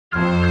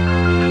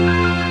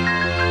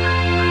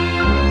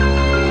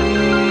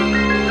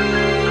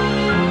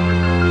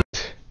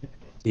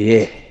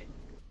Yeah.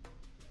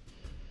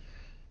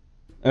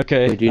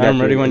 Okay, I'm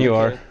ready when you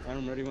are.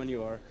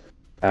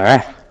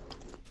 Alright.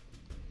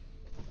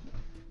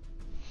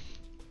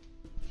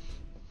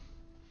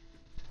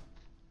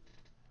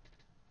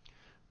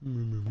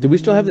 Do we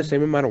still have the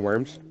same amount of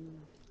worms?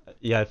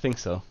 Yeah, I think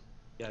so.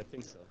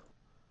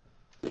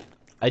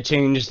 I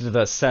changed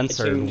the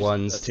censored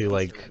ones to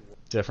like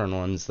different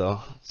ones though,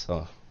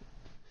 so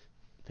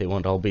they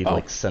won't all be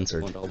like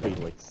censored.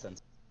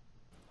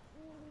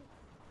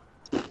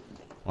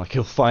 Like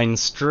you'll find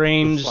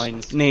strange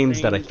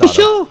names that I thought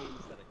of.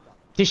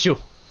 Tissue.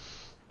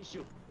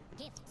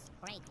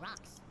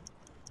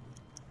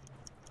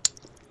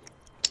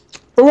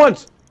 For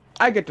once,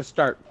 I get to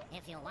start.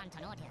 If you want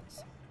an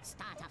audience,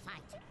 start a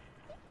fight.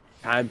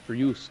 Time for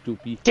you,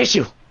 Stoopy.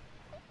 Tissue.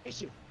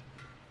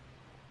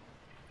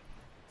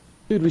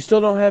 Dude, we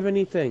still don't have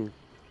anything.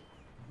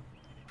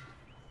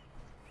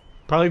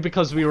 Probably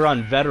because we were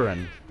on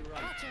veteran.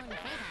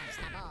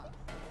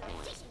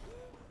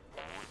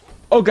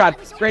 Oh god,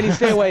 Granny,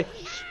 stay away.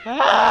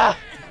 Ah!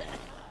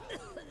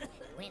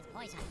 With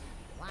poison,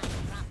 one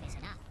drop is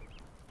enough.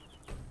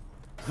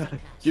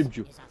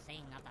 Jimju. Is a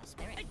thing of the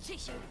spirit. A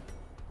tissue.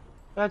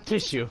 A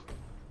tissue.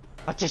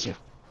 A tissue.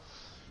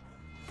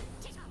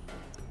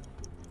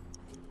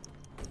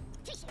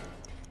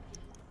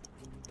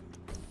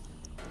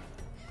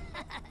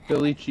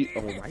 Billy Cheat.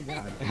 Oh my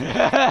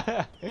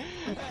god.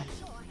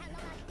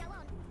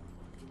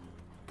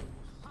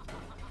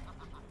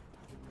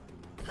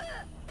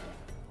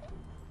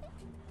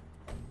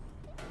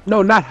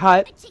 No, not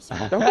hot.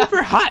 Don't go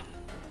for hot.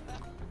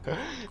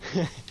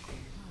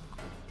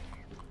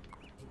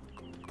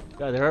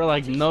 God, there are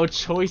like no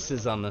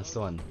choices on this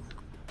one.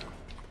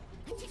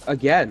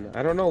 Again,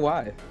 I don't know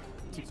why.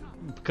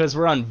 Because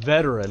we're on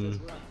veteran.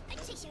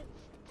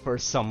 For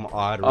some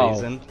odd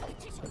reason.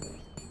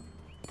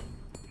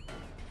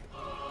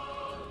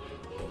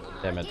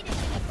 Damn it.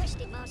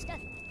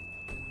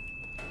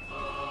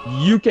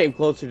 You came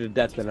closer to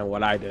death than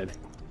what I did.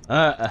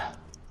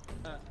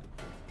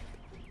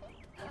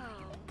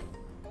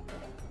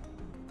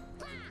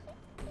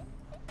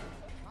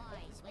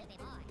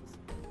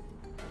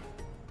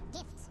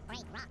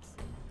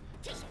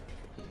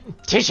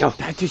 Tissue.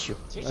 That tissue.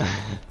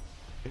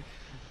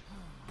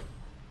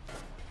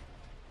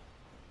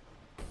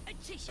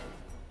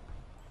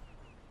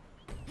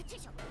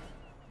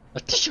 A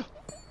tissue.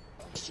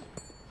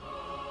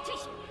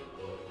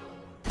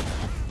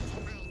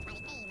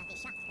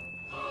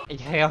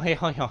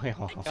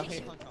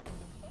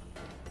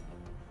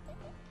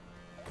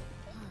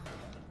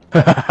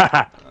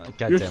 God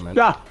damn it.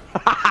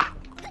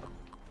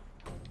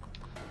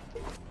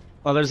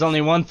 Well, there's only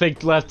one thing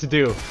left to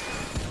do.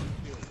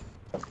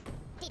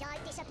 Did I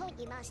disappoint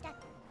you, Master?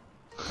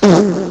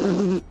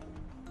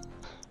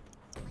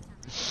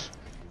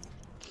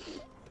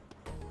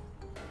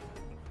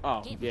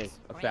 Oh, yay,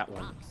 a fat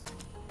one.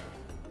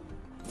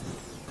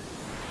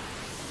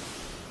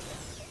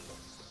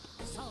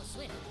 So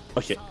swift.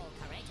 Oh shit. So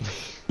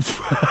courageous.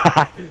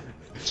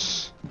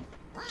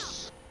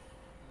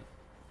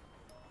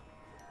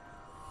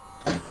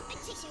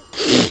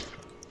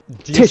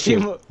 Do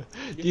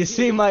you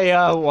see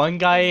my one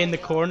guy in the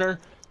corner?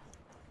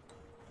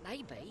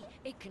 Maybe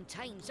it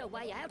contains a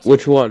way out.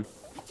 Which one?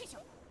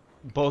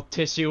 Both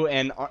tissue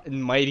and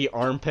mighty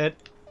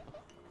armpit.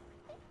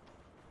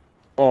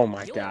 Oh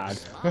my god.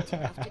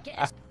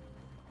 I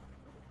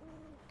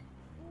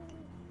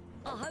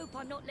hope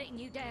I'm not letting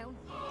you down.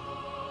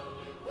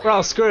 We're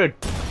all screwed.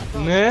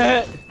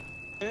 Where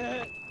Where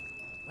there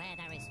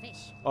is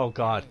fish, Oh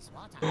god. there is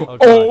water. Oh god.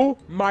 Oh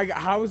my god,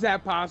 how is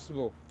that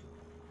possible?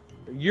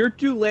 Your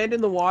two land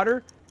in the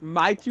water,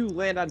 my two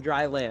land on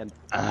dry land.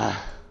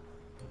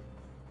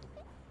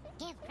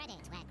 Give credit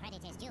where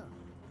credit is due.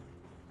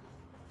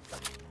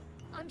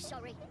 I'm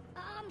sorry.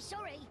 I'm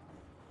sorry.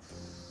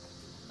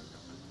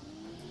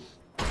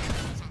 Son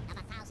of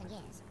 1,000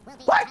 years. Will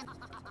be What?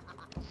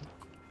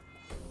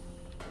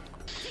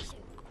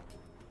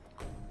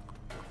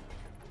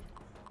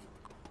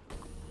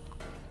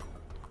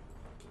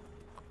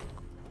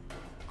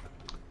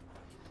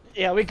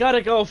 Yeah, we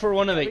gotta go for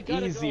one of the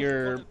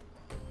easier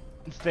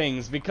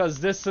things because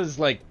this is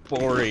like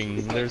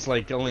boring. There's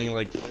like only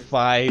like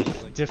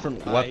 5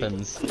 different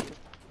weapons.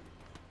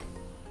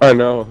 I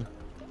know.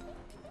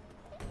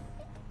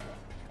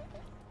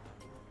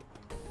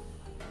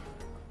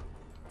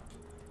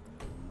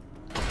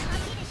 I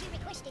did as you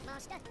requested,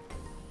 Master.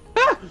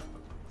 Ah!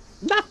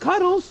 Not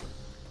Cuddles!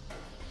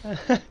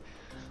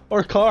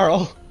 Or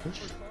Carl.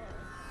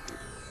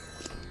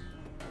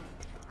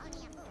 Only a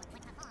fool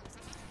would perform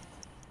such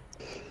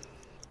actions.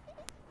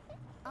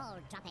 All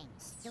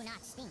droppings do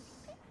not stink.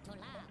 To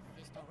laugh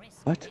is to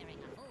risk What? bearing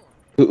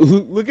a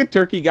fool. Look at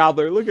Turkey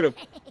Gobbler, look at him.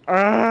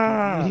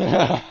 Ah!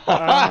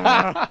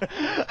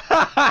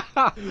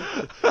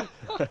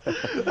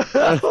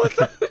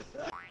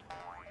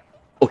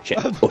 Oh shit,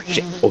 oh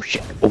shit, oh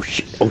shit, oh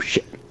shit, oh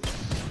shit.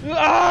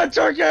 Ah,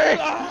 turkey!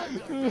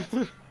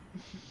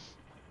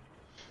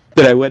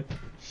 Did I win?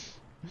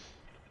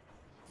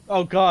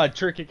 Oh god,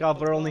 Tricky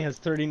Gobbler only has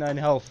 39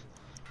 health.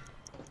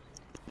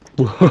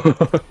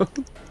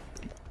 What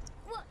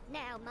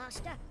now,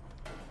 master?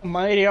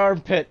 Mighty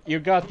Armpit, you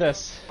got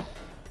this.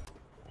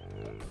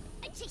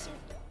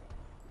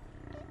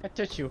 A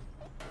tissue.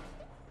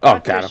 Oh A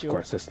god, tissue. of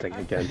course, this thing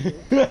again.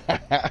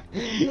 I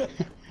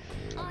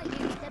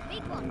used the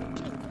big one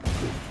too.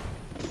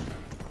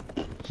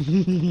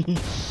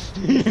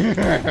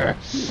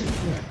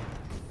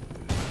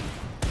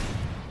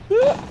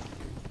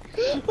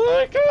 Oh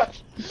my god!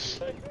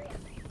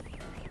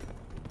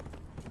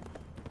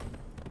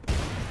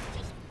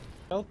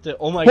 Felt it.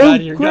 Oh my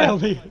god, your guy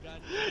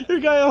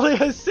only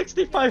has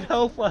 65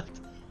 health left.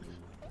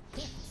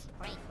 Gifts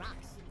break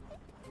rocks.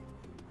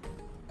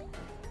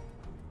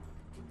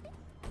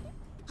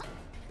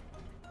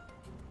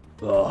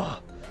 Oh,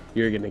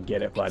 you're gonna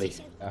get it, buddy.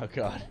 Oh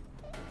god.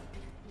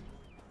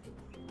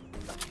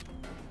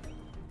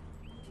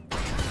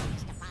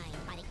 Is defined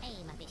by the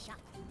aim of his shot.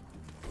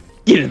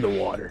 Get in the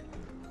water.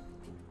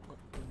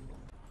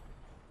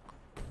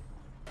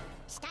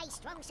 Stay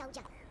strong,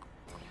 soldier.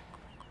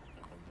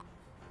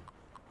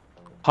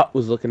 Hut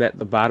was looking at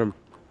the bottom,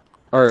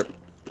 or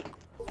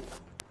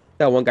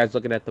that one guy's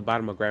looking at the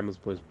bottom of Grandma's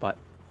boy's butt.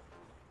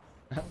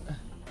 It's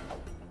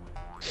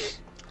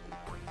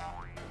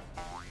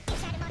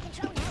out of my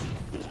control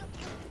now.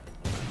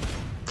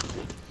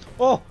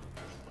 Oh!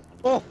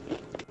 Oh!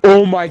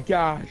 Oh my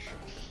gosh!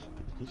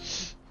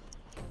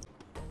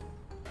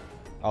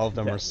 All of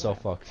them are so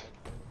fucked.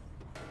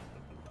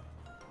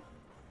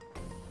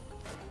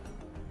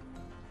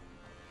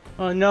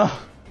 Oh no!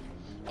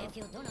 If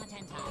you do not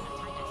enter the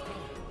tiger's den,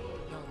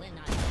 you will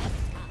not have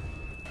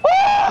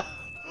Ah!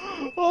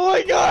 Oh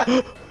my god!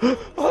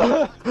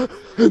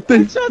 They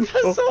Shot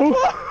that so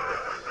far!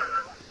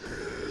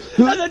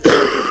 And then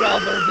Tricky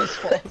Gobbler just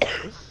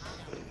falls.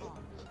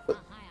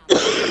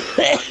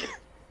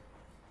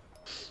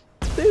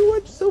 They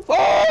went so far.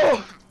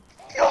 Oh!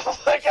 Oh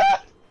my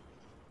god!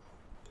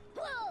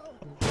 Whoa!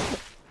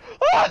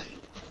 Ah!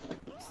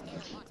 Still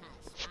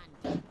waters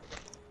run.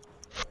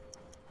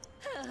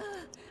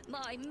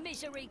 My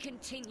misery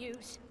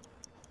continues.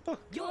 Oh,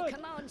 Your god.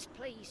 commands,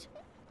 please.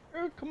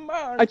 Come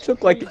on! I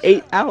took like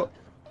 8 out.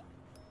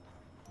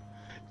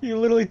 You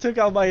literally took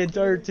out my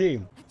entire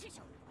team.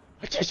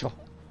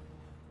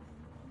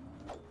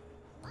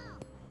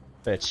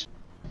 Bitch.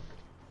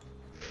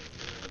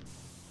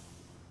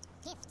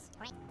 Gifts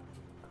break.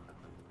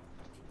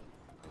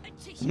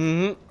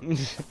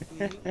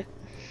 Mm-hmm.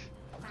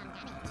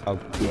 Oh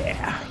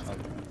Yeah.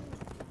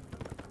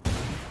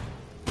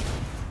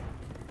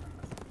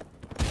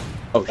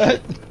 Oh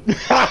shit.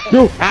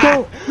 No!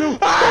 No! No!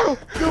 No!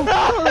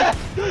 No!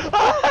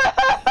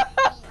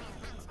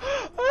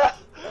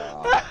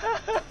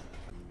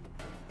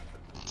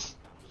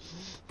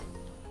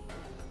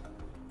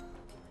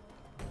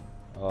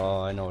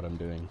 Oh, I know what I'm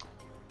doing.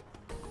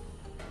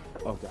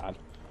 Oh god.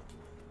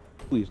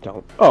 Please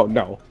don't. Oh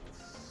no.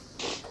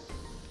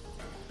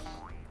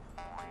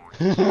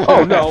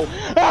 Oh no.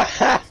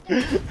 Oh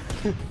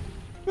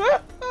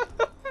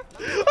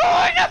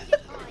my god!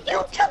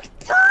 You took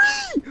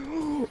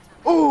 3!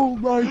 Oh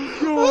my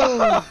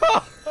god.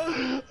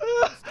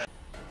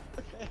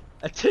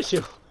 A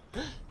tissue.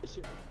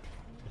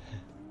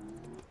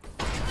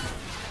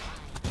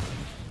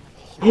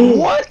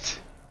 What?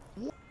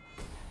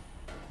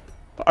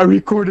 I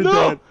recorded No!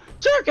 that.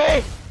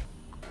 Turkey!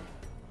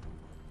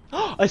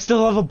 I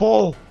still have a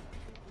bowl.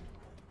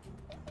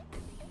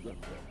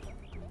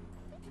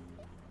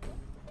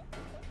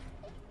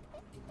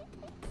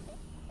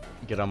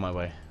 Get on my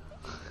way.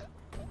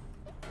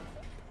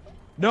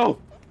 No.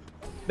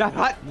 Not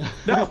hot.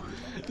 No.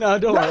 No,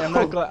 don't worry. I'm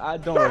No. not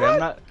going. Don't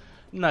worry. I'm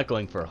not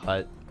going for a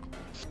hut.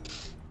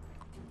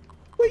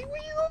 Wait, what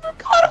are you over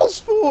cuddles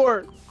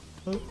for?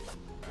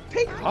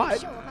 Take Are you hot.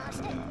 sure,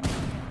 master?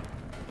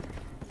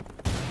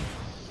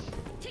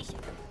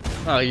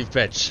 Oh, you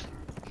bitch.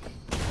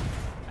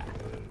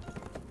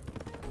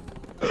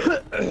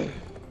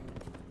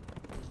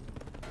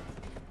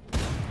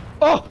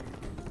 Oh!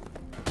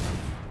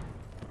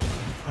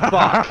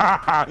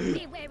 Fuck.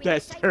 Be wary of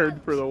That safe turned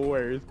roads. for the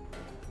worst.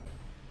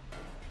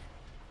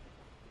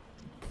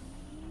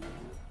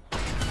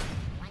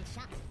 One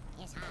shot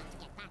is hard to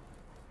get back.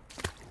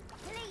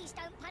 Please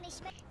don't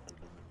punish me.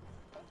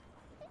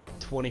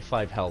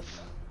 25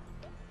 health.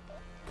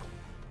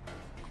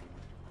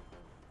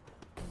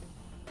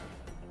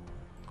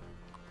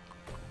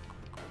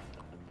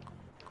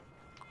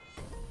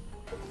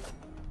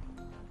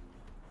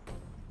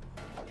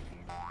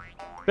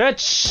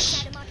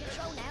 Bitch! Out of my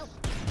control now.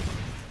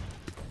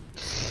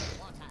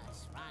 Waters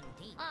run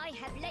deep. I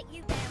have let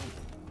you down.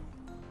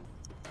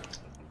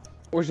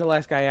 Where's the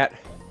last guy at?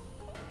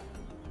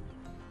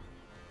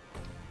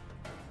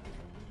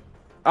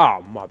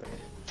 Oh, mother.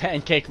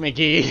 Pancake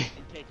McGee.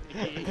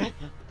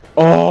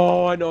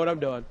 Oh, I know what I'm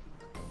doing.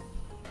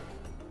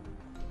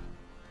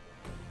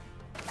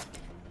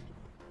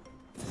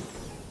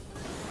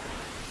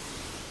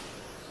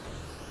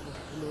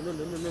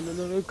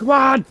 No, come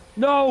on!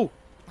 No!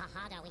 The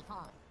harder we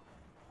fall.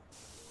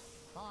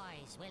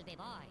 Boys will be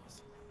boys.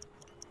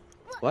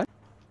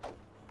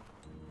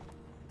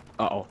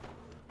 Uh-oh.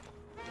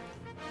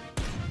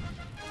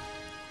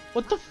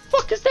 What the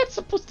fuck is that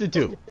supposed to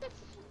do?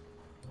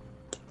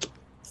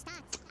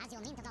 Start as you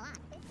mean to go on.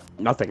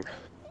 Nothing.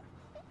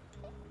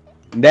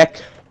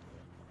 Neck.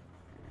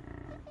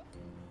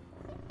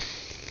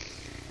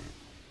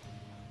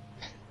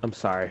 I'm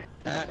sorry.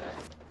 Kindles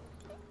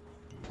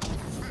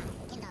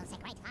a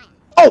great fire.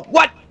 Oh,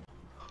 what?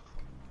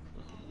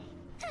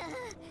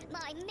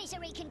 My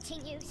misery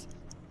continues.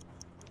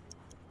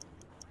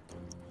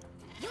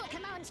 Your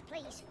commands,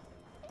 please.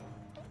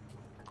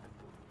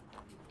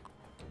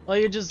 Well,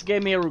 you just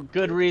gave me a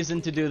good reason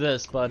to do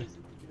this, bud.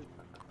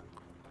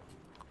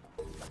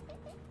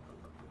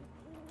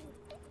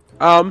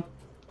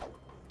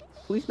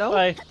 Please no.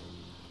 Bye.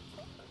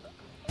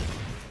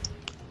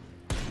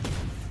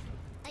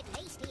 At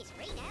least he's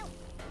free now.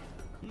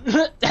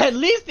 At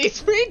least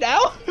he's free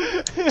now.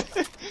 Fix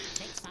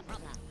the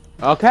problem.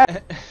 Okay.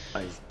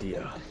 Nice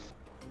deal.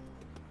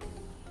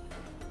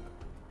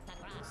 The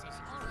grass is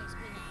always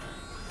greener.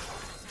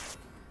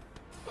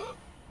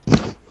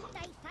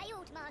 They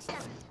failed, Master.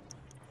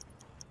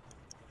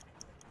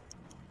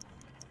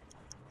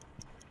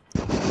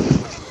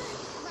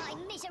 My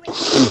misery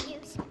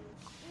continues.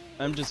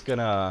 I'm just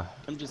gonna.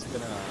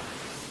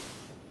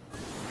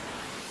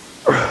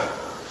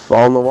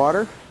 Fall in the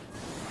water.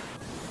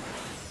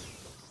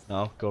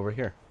 No, go over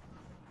here.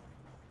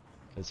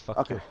 Cause fuck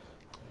Okay.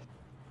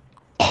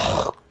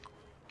 you.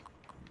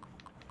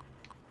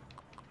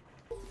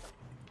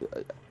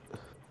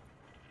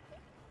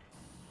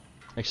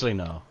 Actually,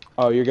 no.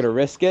 Oh, you're gonna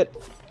risk it?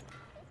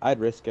 I'd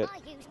risk it. I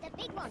used the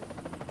big one.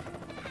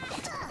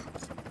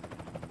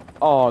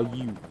 Oh,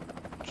 you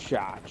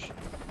chotch.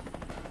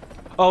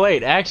 Oh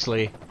wait,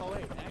 actually.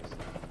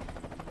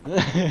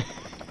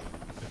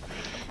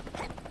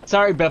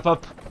 Sorry,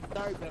 Beppup.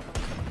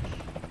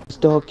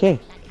 Still okay.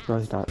 No,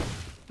 he's not.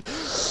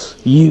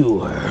 You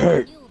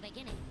hurt. New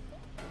beginning.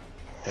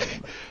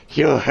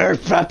 You hurt,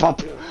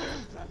 Beppup.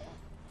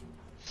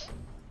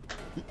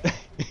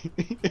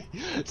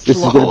 This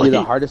is gonna be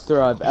the hardest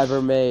throw I've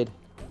ever made.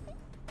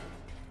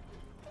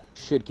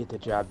 Should get the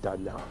job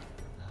done now.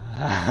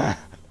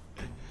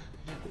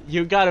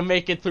 You gotta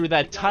make it through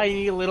that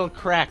tiny little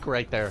crack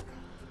right there.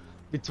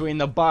 Between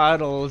the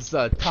bottle's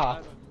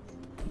top.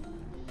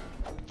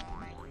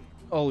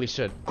 Holy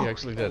shit, you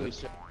actually did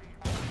it.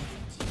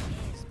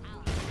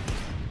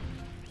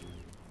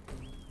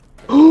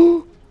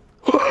 Oh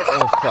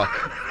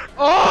fuck.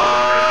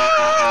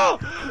 Oh!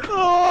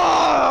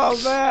 Oh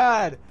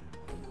man!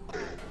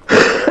 We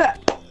are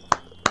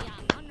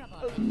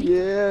vulnerable.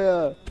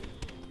 Yeah.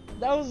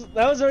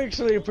 That was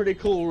actually a pretty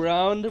cool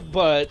round,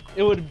 but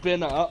it would have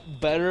been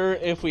better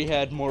if we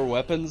had more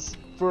weapons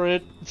for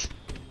it.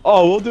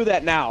 Oh, we'll do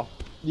that now.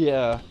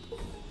 Yeah.